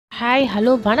Hi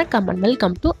hello வணக்கம் and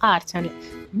welcome to R channel.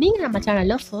 நீங்கள் நம்ம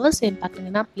சேனலில் ஃபர்ஸ்ட் டைம்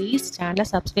பார்க்குறீங்கன்னா ப்ளீஸ் சேனலை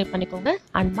சப்ஸ்கிரைப் பண்ணிக்கோங்க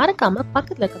அண்ட் மறக்காமல்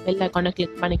பக்கத்தில் இருக்க பெல் ஐக்கானை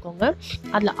கிளிக் பண்ணிக்கோங்க.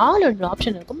 அதில் ஆல் என்ற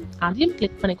ஆப்ஷன் இருக்கும், அதையும்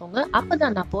கிளிக் பண்ணிக்கோங்க. அப்போ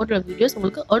தான் நான் போடுற வீடியோஸ்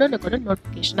உங்களுக்கு உடனுக்குடன்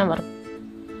நோட்டிஃபிகேஷனாக வரும்.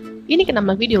 இன்றைக்கி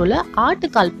நம்ம வீடியோவில்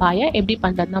ஆட்டுக்கால் பாயை எப்படி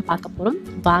பண்ணுறதுனா பார்க்க போகிறோம்.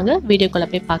 வாங்க வீடியோக்குள்ளே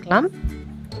போய் பார்க்கலாம்.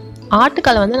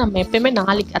 ஆட்டுக்கால் நம்ம எப்பயுமே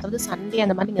நாளைக்கு, அதாவது சண்டே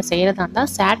அந்த மாதிரி நீங்கள் செய்கிறதா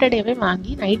இருந்தால் சாட்டர்டேவே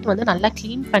வாங்கி நைட் நல்லா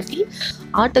க்ளீன் பண்ணி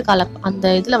ஆட்டுக்காலை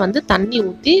அந்த இதில் தண்ணி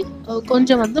ஊற்றி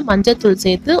கொஞ்சம் மஞ்சத்தூள்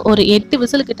சேர்த்து ஒரு 8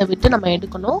 விசில்கிட்ட விட்டு நம்ம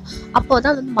எடுக்கணும். அப்போ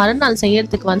தான் மறுநாள்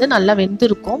செய்யறதுக்கு நல்லா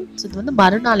வெந்திருக்கும். ஸோ இது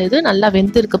மறுநாள் இது நல்லா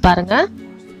வெந்திருக்கு பாருங்கள்,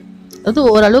 அது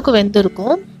ஓரளவுக்கு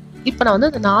வெந்திருக்கும். இப்போ நான்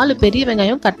அந்த 4 பெரிய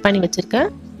வெங்காயம் கட் பண்ணி வச்சுருக்கேன்,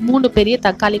 3 பெரிய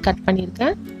தக்காளி கட்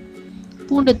பண்ணியிருக்கேன்,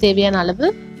 பூண்டு தேவையான அளவு,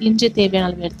 இஞ்சி தேவையான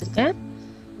அளவு எடுத்திருக்கேன்.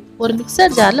 ஒரு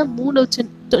மிக்சர் ஜாரில்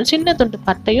 3 சின்ன துண்டு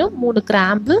பட்டையும் 3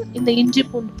 கிராம்பு இந்த இஞ்சி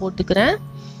பூண்டு போட்டுக்கிறேன்.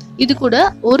 இது கூட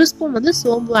 1 ஸ்பூன்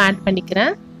சோம்பு ஆட்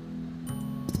பண்ணிக்கிறேன்.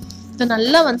 இதை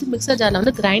நல்லா மிக்சர்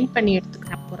ஜாரில் கிரைண்ட் பண்ணி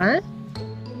எடுத்துக்கிறேன் போகிறேன்.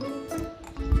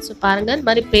 ஸோ பாருங்கள், இந்த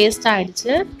மாதிரி பேஸ்டாக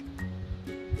ஆயிடுச்சு.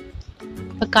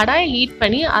 இப்போ கடாயை ஹீட்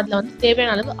பண்ணி அதில்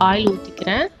தேவையான அளவு ஆயில்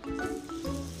ஊற்றிக்கிறேன்.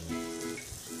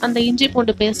 அந்த இஞ்சி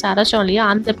பூண்டு பேஸ்ட் அரைச்சோம் இல்லையா,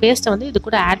 அந்த பேஸ்ட்டை இது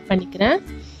கூட ஆட் பண்ணிக்கிறேன்.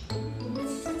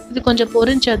 இது கொஞ்சம்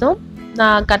பொரிஞ்சதும்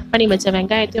நான் கட் பண்ணி வச்ச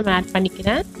வெங்காயத்தையும் ஆட்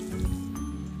பண்ணிக்கிறேன்.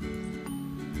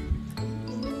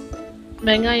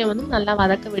 வெங்காயம் நல்லா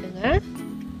வதக்க விடுங்க.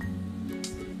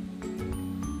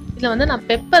 இதில் நான்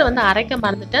பெப்பர் அரைக்க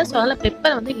மறந்துட்டேன். ஸோ அதில்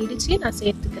பெப்பரை இடித்து நான்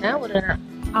சேர்த்துக்கிறேன். ஒரு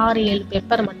 6-7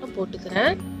 பெப்பர் மட்டும்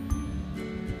போட்டுக்கிறேன்.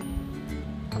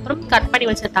 அப்புறம் கட் பண்ணி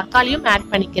வச்ச தக்காளியும் ஆட்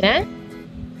பண்ணிக்கிறேன்.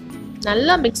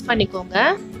 நல்லா மிக்ஸ் பண்ணிக்கோங்க.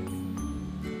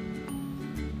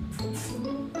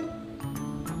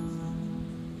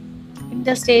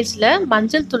 இந்த ஸ்டேஜில்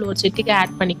மஞ்சள் தூள் ஒரு சிட்டிக்கு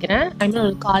ஆட் பண்ணிக்கிறேன்.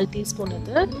 ஒரு 1/4 டீஸ்பூன்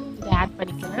இதை ஆட்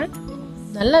பண்ணிக்கிறேன்.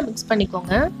 நல்லா மிக்ஸ்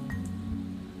பண்ணிக்கோங்க.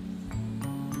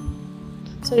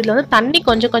 ஸோ இதில் தண்ணி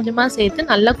கொஞ்சம் கொஞ்சமாக சேர்த்து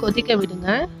நல்லா கொதிக்க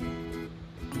விடுங்க.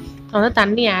 நான்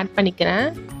தண்ணி ஆட் பண்ணிக்கிறேன்.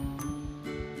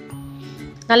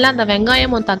 நல்லா அந்த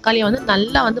வெங்காயமும் தக்காளியும்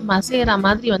நல்லா மசைகிற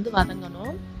மாதிரி வதங்கணும்.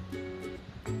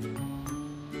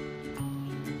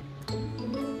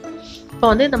 இப்போ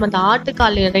நம்ம இந்த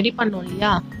ஆட்டுக்கால் ரெடி பண்ணோம்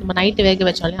இல்லையா, நம்ம நைட்டு வேக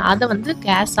வச்சோம் இல்லையா, அதை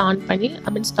கேஸ் ஆன் பண்ணி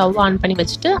ஸ்டவ் ஆன் பண்ணி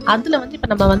வச்சுட்டு அதில் இப்போ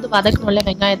நம்ம வதக்கணும் இல்லையா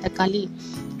வெங்காய தக்காளி,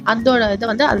 அதோட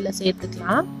இதை அதில்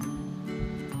சேர்த்துக்கலாம்.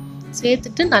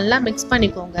 சேர்த்துட்டு நல்லா மிக்ஸ்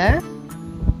பண்ணிக்கோங்க.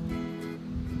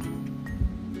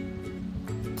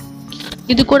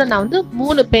 இது கூட நான்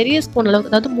 3 பெரிய ஸ்பூன்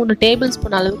அளவுக்கு, அதாவது 3 டேபிள்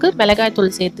ஸ்பூன் அளவுக்கு மிளகாய்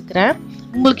தூள் சேர்த்துக்கிறேன்.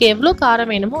 உங்களுக்கு எவ்வளோ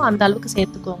காரம் வேணுமோ அந்த அளவுக்கு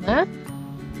சேர்த்துக்கோங்க.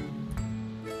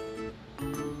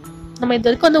 நம்ம இது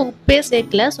வரைக்கும் உப்பே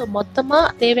சேர்க்கல. ஸோ மொத்தமாக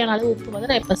தேவையான அளவு உப்பு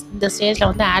நான் இப்போ இந்த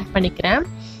ஸ்டேஜில் ஆட் பண்ணிக்கிறேன்.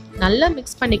 நல்லா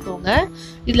மிக்ஸ் பண்ணிக்கோங்க.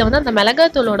 இதில் அந்த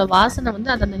மிளகாய் தூளோட வாசனை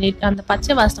அந்த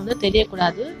பச்சை வாசனை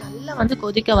தெரியக்கூடாது. நல்லா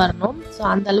கொதிக்க வரணும். ஸோ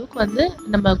அந்த அளவுக்கு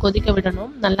நம்ம கொதிக்க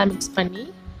விடணும். நல்லா மிக்ஸ் பண்ணி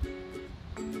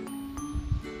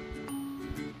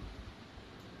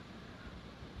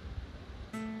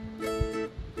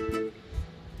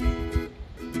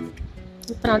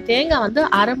இப்போ நான்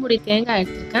தேங்காய் அரைமுடி தேங்காய்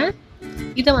எடுத்திருக்கேன்.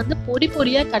 இதை பொடி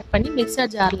பொடியாக கட் பண்ணி மிக்சர்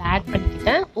ஜாரில் ஆட்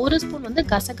பண்ணிக்கிட்டேன். 1 ஸ்பூன்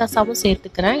கசகசாவும்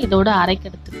சேர்த்துக்கிறேன் இதோட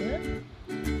அரைக்கிறதுக்கு.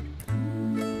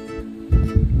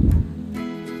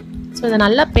 ஸோ இதை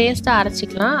நல்லா பேஸ்ட்டாக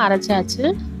அரைச்சிக்கலாம். அரைச்சாச்சு.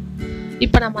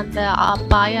 இப்போ நம்ம அந்த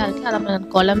பாயா இருக்கு, அதை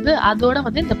குழம்பு அதோட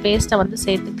இந்த பேஸ்ட்டை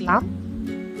சேர்த்துக்கலாம்.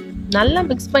 நல்லா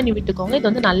மிக்ஸ் பண்ணி விட்டுக்கோங்க.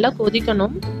 இது நல்லா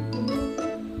கொதிக்கணும்.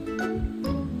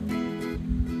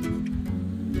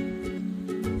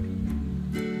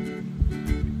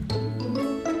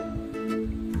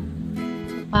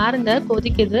 பாருங்க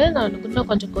கொதிக்குது. நான் இன்னும்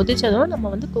கொஞ்சம் கொதிச்சதும் நம்ம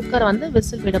குக்கர்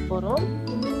விசில் விட போறோம்.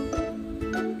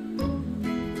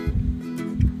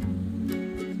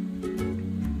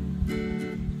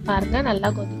 பாருங்க நல்லா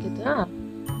கொதிக்குது.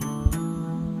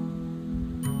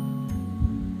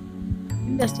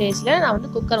 இந்த ஸ்டேஜ்ல நான்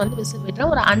குக்கர் விசில்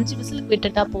விடுறேன். ஒரு 5 விசிலுக்கு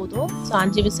விட்டுட்டா போதும். ஸோ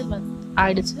 5 விசில்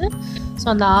ஆயிடுச்சு. ஸோ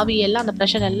அந்த ஆவி எல்லாம், அந்த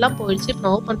ப்ரெஷர் எல்லாம் போயிடுச்சு. இப்போ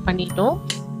நான் ஓப்பன் பண்ணிட்டோம்.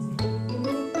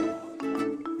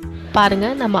 பாருங்க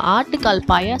நம்ம ஆட்டுக்கால்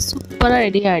பாயா சூப்பராக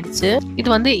ரெடி ஆயிடுச்சு.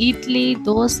 இது இட்லி,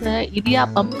 தோசை,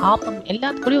 இடியாப்பம், ஆப்பம்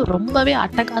எல்லாத்துக்கூடயும் ரொம்பவே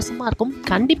அட்டகாசமாக இருக்கும்.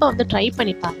 கண்டிப்பாக ட்ரை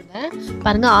பண்ணி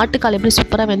பாருங்க ஆட்டுக்கால் எப்படி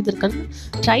சூப்பராக வெந்திருக்குன்னு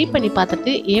ட்ரை பண்ணி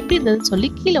பார்த்துட்டு எப்படி இருந்ததுன்னு சொல்லி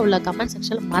கீழே உள்ள கமெண்ட்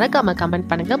செக்ஷனில் மறக்காம கமெண்ட்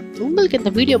பண்ணுங்க. உங்களுக்கு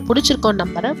இந்த வீடியோ பிடிச்சிருக்கோன்னு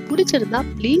நம்புறேன். பிடிச்சிருந்தா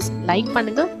ப்ளீஸ் லைக்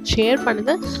பண்ணுங்க, ஷேர்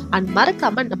பண்ணுங்க அண்ட்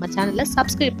மறக்காம நம்ம சேனலை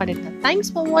சப்ஸ்கிரைப் பண்ணிடுங்க.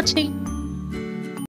 தேங்க்ஸ் ஃபார் வாட்சிங்.